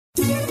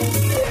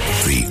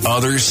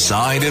Other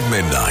Side of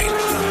Midnight.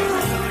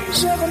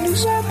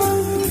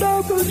 77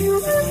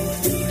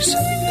 WABC.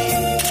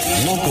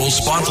 Local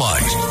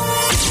Spotlight.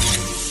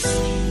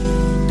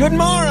 Good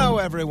morrow,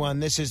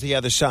 everyone. This is The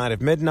Other Side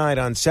of Midnight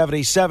on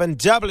 77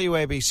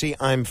 WABC.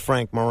 I'm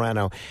Frank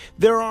Morano.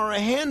 There are a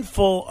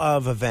handful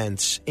of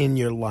events in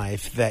your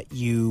life that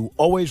you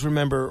always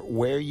remember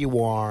where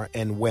you are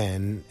and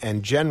when,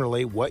 and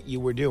generally what you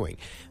were doing.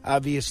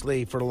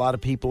 Obviously, for a lot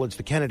of people, it's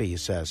the Kennedy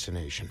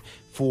assassination.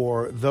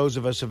 For those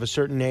of us of a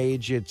certain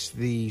age, it's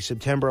the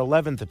September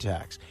 11th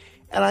attacks.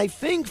 And I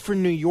think for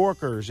New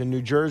Yorkers and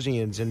New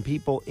Jerseyans and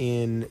people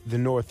in the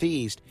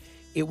Northeast,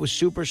 it was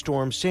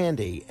Superstorm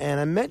Sandy. And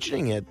I'm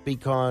mentioning it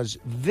because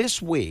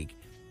this week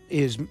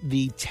is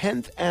the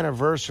 10th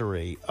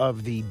anniversary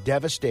of the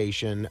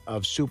devastation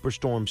of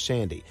Superstorm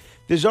Sandy.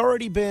 There's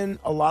already been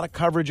a lot of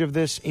coverage of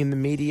this in the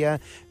media.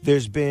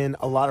 There's been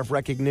a lot of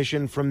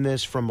recognition from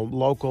this from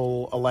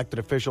local elected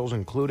officials,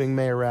 including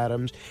Mayor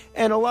Adams.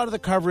 And a lot of the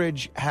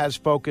coverage has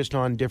focused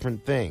on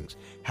different things.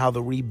 How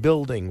the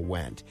rebuilding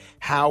went,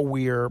 how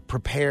we're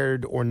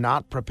prepared or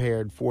not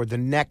prepared for the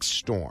next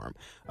storm,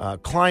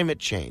 climate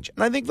change.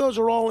 And I think those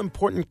are all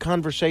important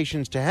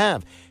conversations to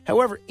have.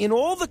 However, in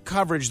all the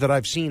coverage that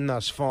I've seen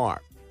thus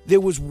far, there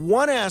was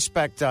one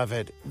aspect of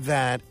it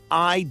that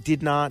I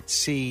did not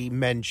see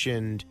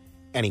mentioned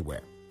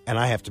anywhere, and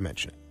I have to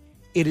mention it.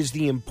 It is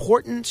the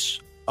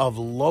importance of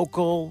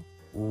local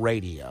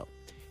radio.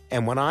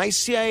 And when I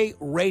say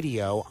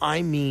radio,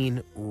 I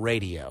mean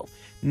radio.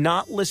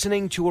 Not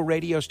listening to a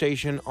radio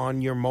station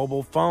on your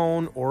mobile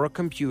phone or a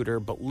computer,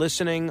 but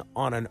listening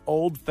on an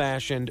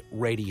old-fashioned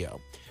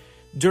radio.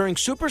 During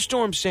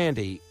Superstorm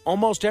Sandy,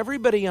 almost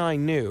everybody I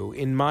knew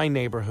in my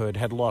neighborhood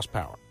had lost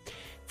power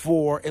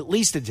for at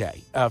least a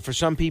day. For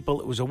some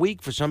people, it was a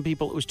week. For some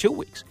people, it was 2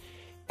 weeks.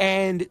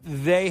 And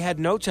they had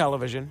no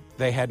television.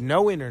 They had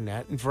no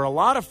internet. And for a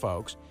lot of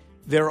folks,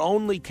 their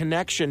only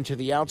connection to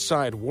the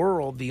outside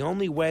world, the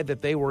only way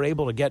that they were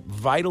able to get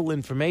vital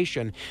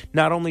information,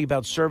 not only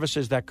about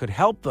services that could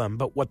help them,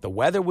 but what the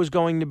weather was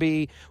going to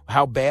be,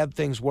 how bad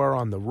things were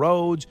on the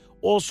roads,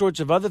 all sorts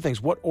of other things,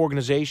 what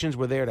organizations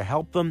were there to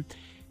help them.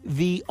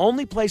 The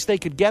only place they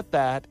could get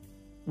that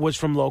was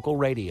from local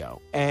radio.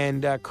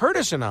 And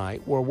Curtis and I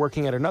were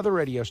working at another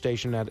radio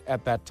station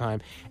at that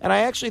time, and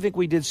I actually think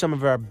we did some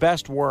of our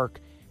best work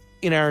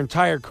in our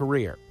entire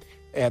career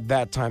at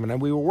that time.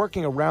 And we were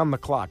working around the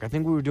clock. I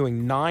think we were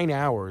doing 9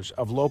 hours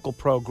of local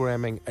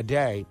programming a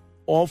day,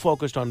 all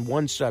focused on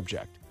one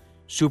subject,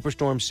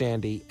 Superstorm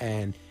Sandy,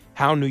 and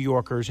how New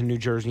Yorkers and New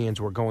Jerseyans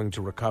were going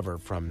to recover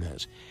from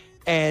this.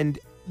 And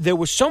there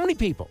were so many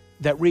people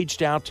that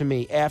reached out to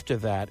me after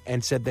that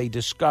and said they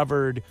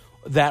discovered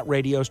that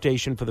radio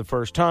station for the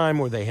first time,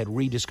 or they had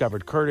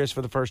rediscovered Curtis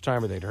for the first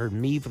time, or they'd heard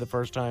me for the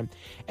first time.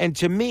 And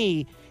to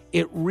me,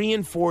 it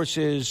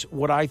reinforces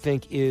what I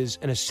think is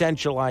an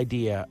essential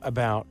idea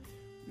about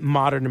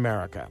modern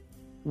America,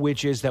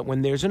 which is that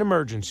when there's an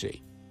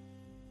emergency,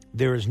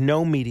 there is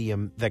no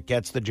medium that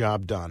gets the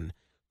job done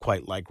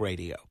quite like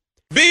radio.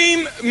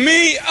 Beam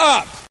me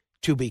up!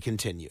 To be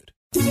continued.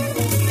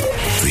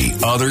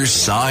 The Other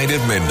Side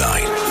of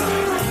Midnight.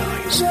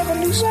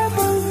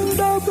 77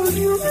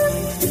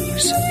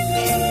 WABC.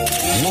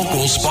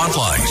 Local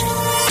Spotlight.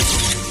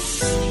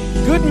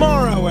 Good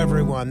morrow,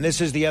 everyone.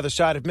 This is The Other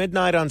Side of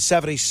Midnight on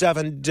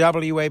 77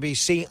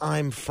 WABC.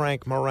 I'm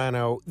Frank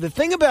Morano. The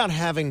thing about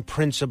having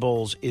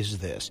principles is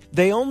this.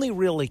 They only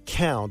really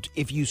count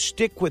if you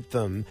stick with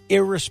them,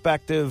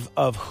 irrespective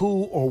of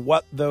who or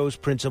what those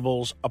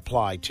principles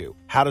apply to.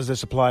 How does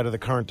this apply to the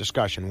current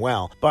discussion?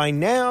 Well, by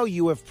now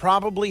you have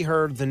probably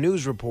heard the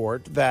news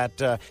report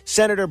that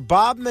Senator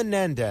Bob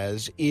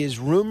Menendez is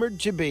rumored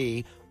to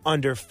be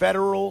under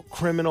federal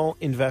criminal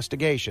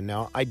investigation.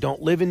 Now, I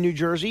don't live in New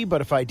Jersey, but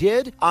if I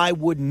did, I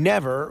would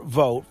never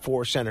vote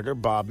for Senator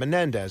Bob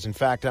Menendez. In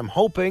fact, I'm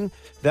hoping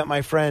that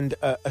my friend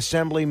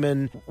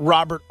Assemblyman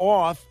Robert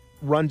Auth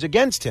runs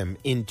against him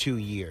in 2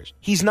 years.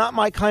 He's not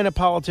my kind of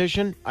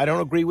politician. I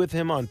don't agree with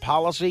him on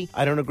policy.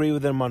 I don't agree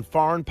with him on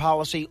foreign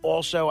policy.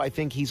 Also, I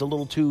think he's a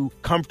little too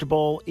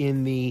comfortable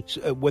in the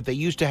what they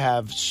used to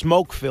have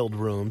smoke-filled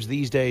rooms.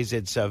 These days,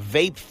 it's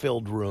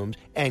vape-filled rooms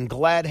and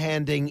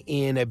glad-handing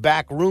in a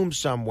back room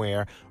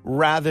somewhere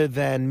rather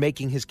than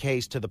making his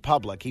case to the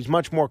public. He's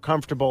much more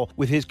comfortable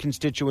with his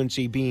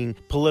constituency being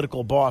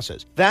political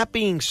bosses. That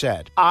being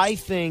said, I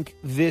think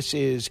this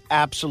is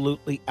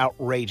absolutely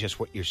outrageous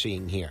what you're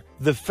seeing here.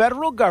 The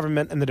federal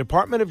government and the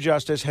Department of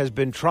Justice has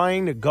been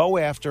trying to go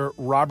after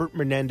Robert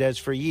Menendez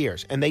for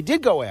years, and they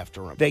did go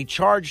after him. They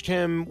charged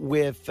him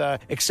with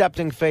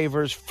accepting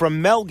favors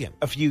from Melgen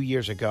a few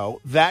years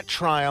ago. That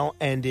trial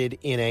ended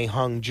in a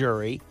hung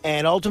jury,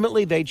 and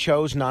ultimately they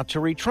chose not to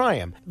retry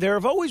him. There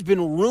have always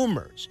been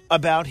rumors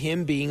about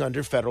him being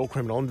under federal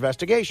criminal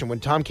investigation. When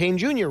Tom Kean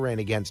Jr. ran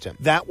against him,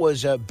 that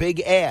was a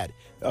big ad.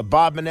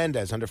 Bob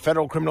Menendez under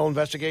federal criminal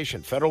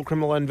investigation, federal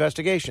criminal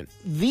investigation.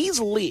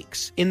 These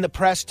leaks in the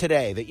press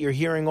today that you're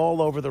hearing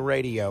all over the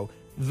radio,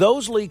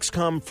 those leaks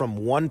come from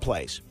one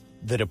place,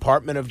 the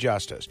Department of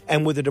Justice.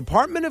 And what the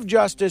Department of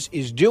Justice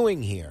is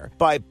doing here,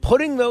 by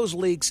putting those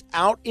leaks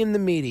out in the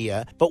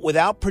media, but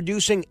without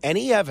producing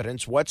any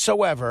evidence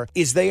whatsoever,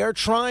 is they are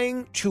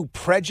trying to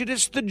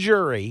prejudice the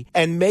jury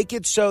and make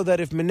it so that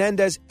if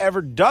Menendez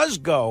ever does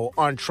go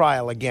on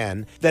trial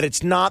again, that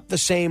it's not the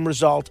same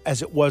result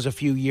as it was a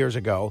few years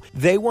ago.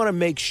 They want to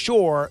make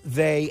sure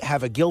they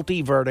have a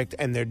guilty verdict,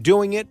 and they're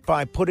doing it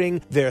by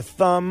putting their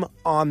thumb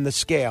on the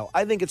scale.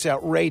 I think it's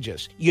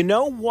outrageous. You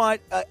know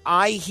what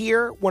I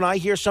hear when I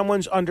hear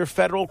someone's under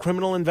federal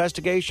criminal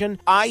investigation?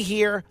 I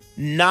hear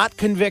not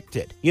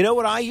convicted. You know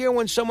what I hear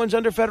when someone's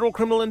under federal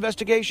criminal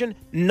investigation?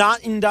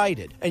 Not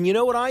indicted. And you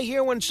know what I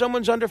hear when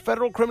someone's under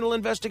federal criminal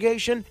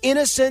investigation?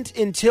 Innocent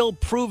until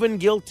proven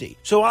guilty.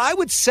 So what I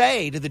would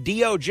say to the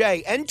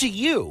DOJ and to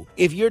you,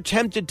 if you're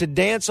tempted to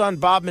dance on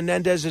Bob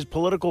Menendez's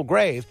political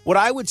grave, what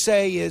I would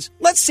say is,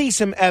 let's see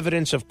some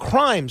evidence of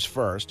crimes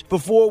first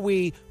before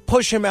we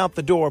push him out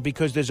the door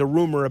because there's a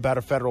rumor about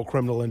a federal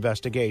criminal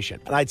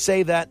investigation. And I'd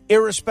say that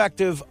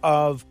irrespective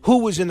of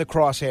who was in the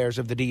crosshairs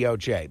of the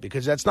DOJ,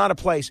 because that's not a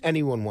place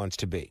anyone wants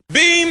to be.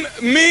 Beam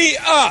me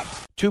up.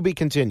 To be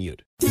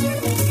continued.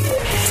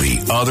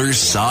 The Other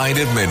Side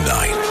of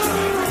Midnight.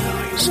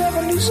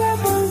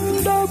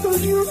 77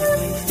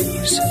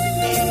 WABC.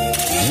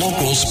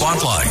 Local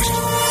Spotlight.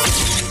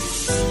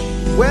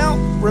 Well,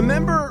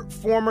 remember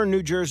former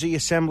New Jersey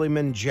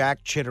Assemblyman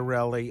Jack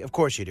Ciattarelli? Of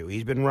course you do.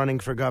 He's been running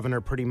for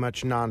governor pretty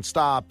much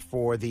nonstop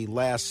for the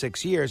last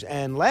 6 years.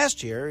 And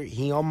last year,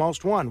 he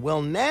almost won.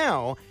 Well,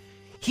 now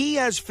he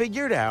has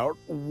figured out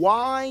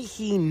why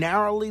he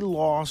narrowly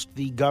lost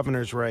the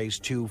governor's race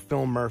to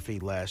Phil Murphy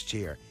last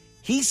year.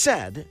 He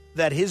said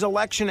that his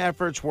election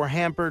efforts were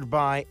hampered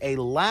by a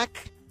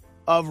lack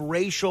of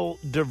racial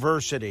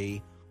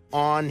diversity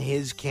on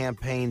his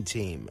campaign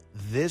team.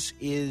 This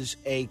is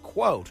a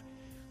quote.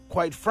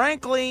 Quite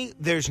frankly,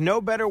 there's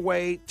no better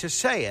way to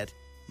say it.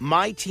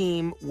 My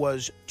team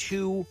was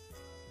too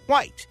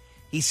white.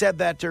 He said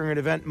that during an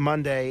event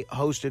Monday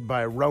hosted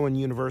by Rowan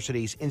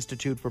University's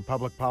Institute for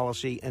Public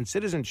Policy and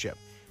Citizenship.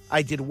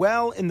 I did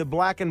well in the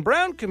black and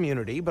brown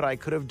community, but I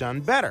could have done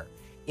better.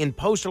 In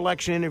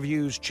post-election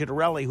interviews,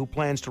 Ciattarelli, who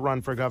plans to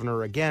run for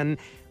governor again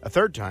a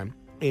third time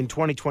in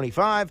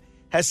 2025,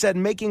 has said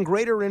making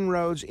greater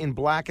inroads in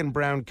black and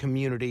brown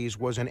communities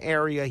was an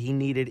area he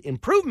needed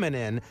improvement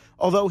in,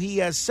 although he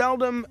has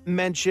seldom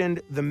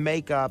mentioned the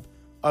makeup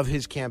of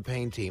his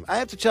campaign team. I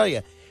have to tell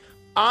you,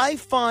 I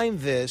find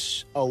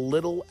this a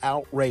little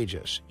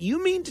outrageous.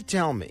 You mean to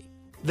tell me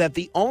that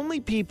the only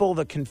people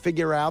that can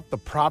figure out the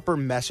proper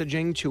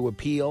messaging to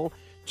appeal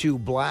to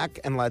black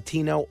and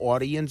Latino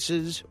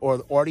audiences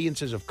or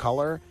audiences of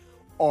color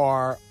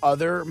are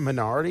other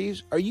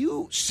minorities? Are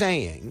you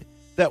saying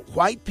that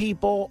white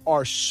people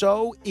are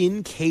so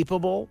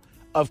incapable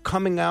of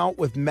coming out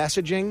with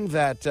messaging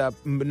that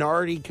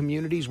minority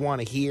communities want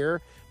to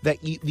hear,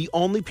 that the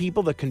only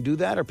people that can do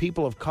that are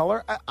people of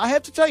color? I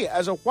have to tell you,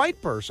 as a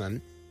white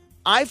person,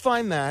 I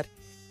find that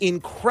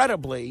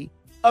incredibly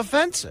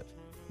offensive.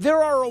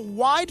 There are a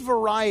wide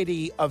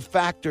variety of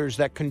factors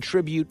that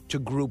contribute to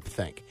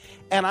groupthink,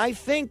 and I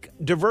think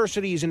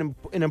diversity is an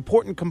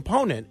important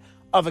component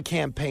of a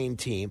campaign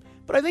team.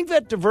 But I think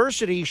that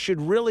diversity should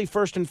really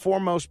first and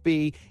foremost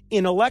be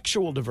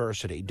intellectual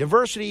diversity,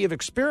 diversity of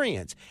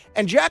experience.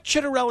 And Jack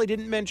Ciattarelli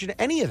didn't mention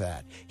any of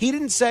that. He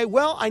didn't say,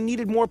 well, I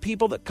needed more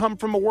people that come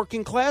from a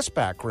working class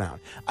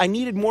background. I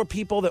needed more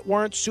people that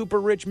weren't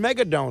super rich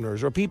mega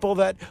donors or people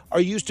that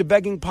are used to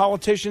begging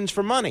politicians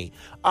for money.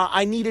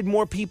 I needed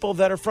more people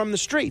that are from the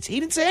streets. He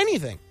didn't say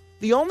anything.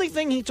 The only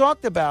thing he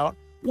talked about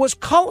was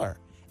color.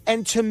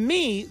 And to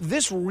me,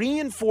 this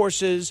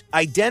reinforces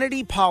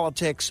identity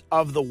politics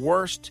of the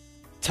worst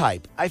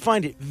type. I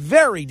find it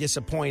very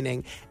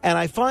disappointing, and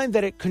I find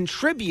that it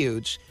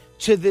contributes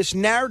to this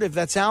narrative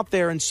that's out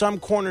there in some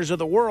corners of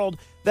the world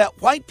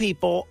that white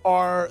people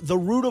are the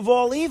root of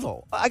all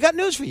evil. I got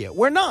news for you.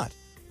 We're not.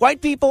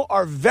 White people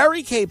are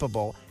very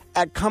capable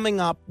at coming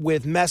up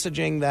with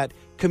messaging that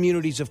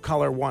communities of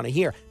color want to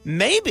hear.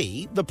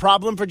 Maybe the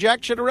problem for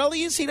Jack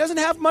Ciattarelli is he doesn't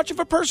have much of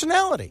a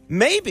personality.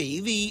 Maybe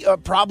the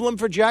problem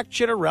for Jack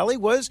Ciattarelli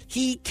was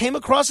he came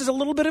across as a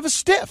little bit of a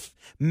stiff.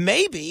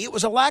 Maybe it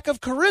was a lack of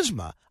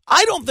charisma.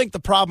 I don't think the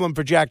problem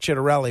for Jack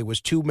Ciattarelli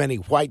was too many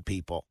white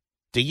people.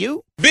 Do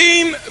you?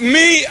 Beam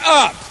me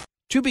up.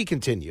 To be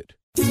continued.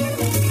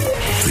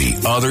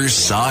 The Other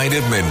Side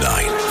of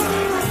Midnight.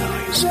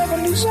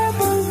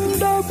 77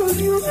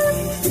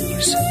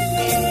 WABC.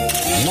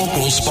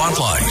 Local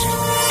Spotlight.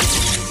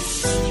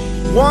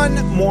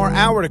 One more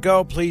hour to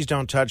go. Please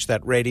don't touch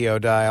that radio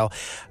dial.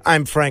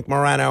 I'm Frank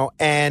Morano,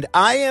 and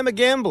I am a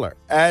gambler.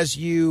 As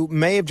you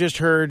may have just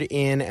heard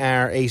in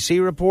our AC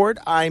report,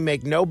 I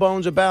make no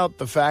bones about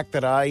the fact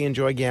that I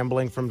enjoy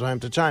gambling from time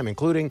to time,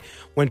 including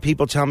when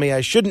people tell me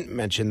I shouldn't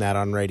mention that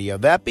on radio.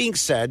 That being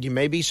said, you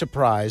may be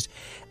surprised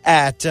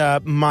at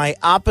my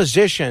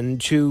opposition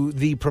to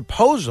the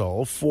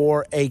proposal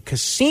for a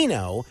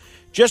casino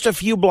just a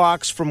few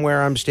blocks from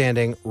where I'm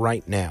standing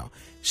right now.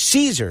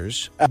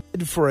 Caesars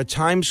for a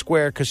Times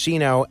Square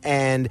casino,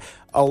 and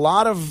a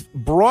lot of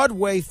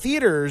Broadway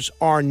theaters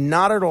are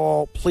not at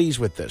all pleased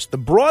with this. The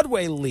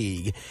Broadway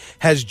League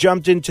has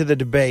jumped into the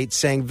debate,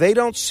 saying they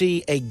don't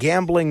see a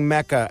gambling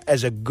mecca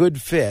as a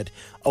good fit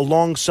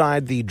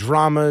alongside the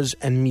dramas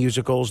and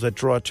musicals that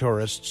draw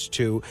tourists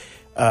to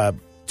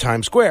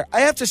Times Square.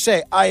 I have to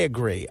say, I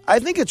agree. I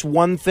think it's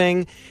one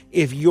thing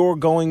if you're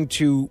going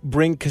to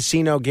bring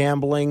casino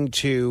gambling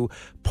to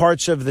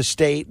parts of the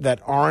state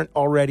that aren't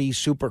already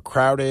super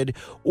crowded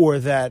or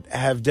that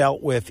have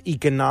dealt with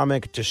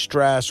economic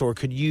distress or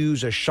could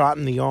use a shot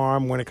in the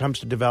arm when it comes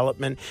to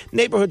development.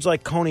 Neighborhoods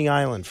like Coney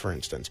Island, for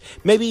instance,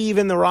 maybe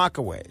even the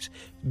Rockaways,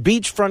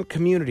 beachfront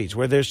communities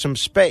where there's some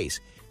space.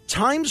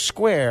 Times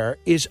Square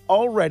is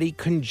already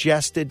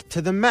congested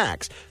to the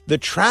max. The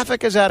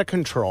traffic is out of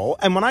control.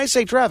 And when I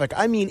say traffic,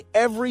 I mean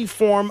every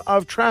form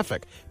of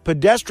traffic.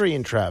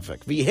 Pedestrian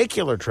traffic,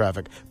 vehicular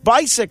traffic,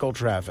 bicycle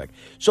traffic.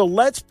 So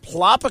let's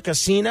plop a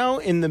casino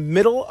in the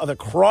middle of the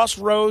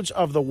crossroads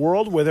of the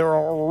world where there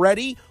are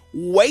already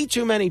way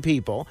too many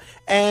people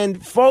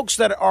and folks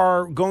that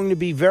are going to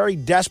be very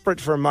desperate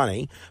for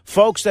money,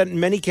 folks that in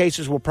many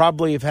cases will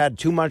probably have had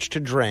too much to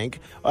drink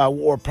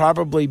or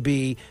probably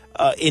be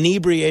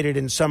inebriated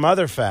in some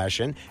other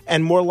fashion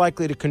and more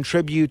likely to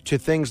contribute to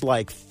things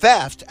like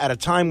theft at a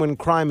time when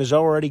crime is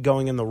already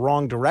going in the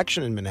wrong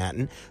direction in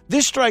Manhattan.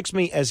 This strikes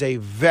me as a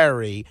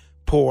very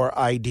poor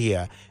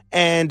idea.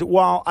 And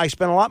while I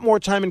spend a lot more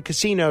time in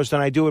casinos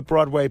than I do at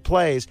Broadway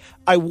plays,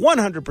 I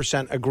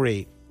 100%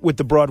 agree with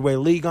the Broadway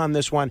League on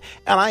this one,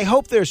 and I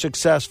hope they're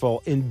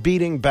successful in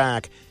beating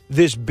back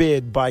this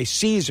bid by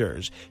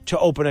Caesars to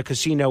open a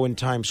casino in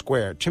Times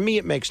Square. To me,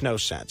 it makes no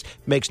sense.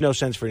 Makes no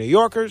sense for New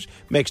Yorkers,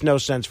 makes no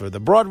sense for the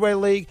Broadway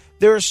League.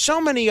 There are so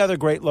many other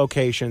great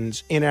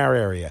locations in our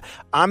area.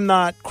 I'm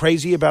not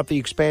crazy about the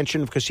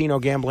expansion of casino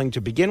gambling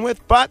to begin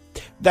with, but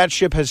that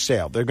ship has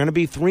sailed. There are going to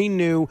be 3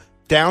 new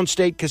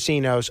downstate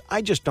casinos.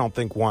 I just don't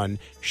think one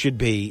should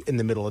be in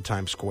the middle of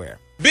Times Square.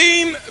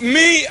 Beam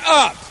me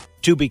up.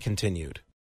 To be continued.